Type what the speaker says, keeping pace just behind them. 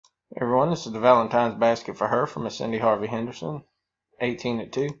Everyone, this is the Valentine's basket for her from Miss Cindy Harvey Henderson, 18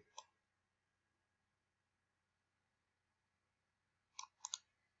 at 2.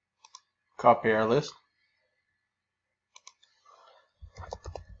 Copy our list.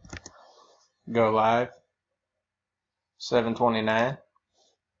 Go live. 729.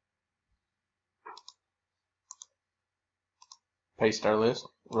 Paste our list.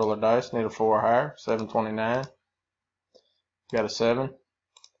 Roll a dice. Need a 4 or higher. 729. Got a 7.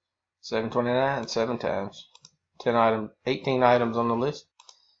 729 7 times. 18 items on the list.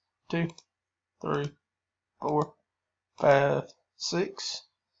 2, 3, 4, 5, 6.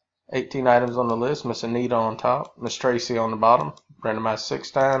 18 items on the list. Miss Anita on top. Miss Tracy on the bottom. Randomized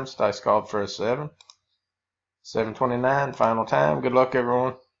 6 times. Dice called for a 7. 729. Final time. Good luck,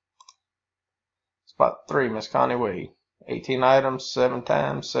 everyone. Spot 3. Miss Connie Wade. 18 items. 7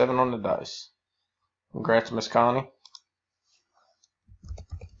 times. 7 on the dice. Congrats, Miss Connie.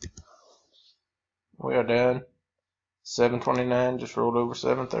 We are done. 729 just rolled over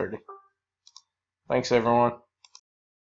 730. Thanks, everyone.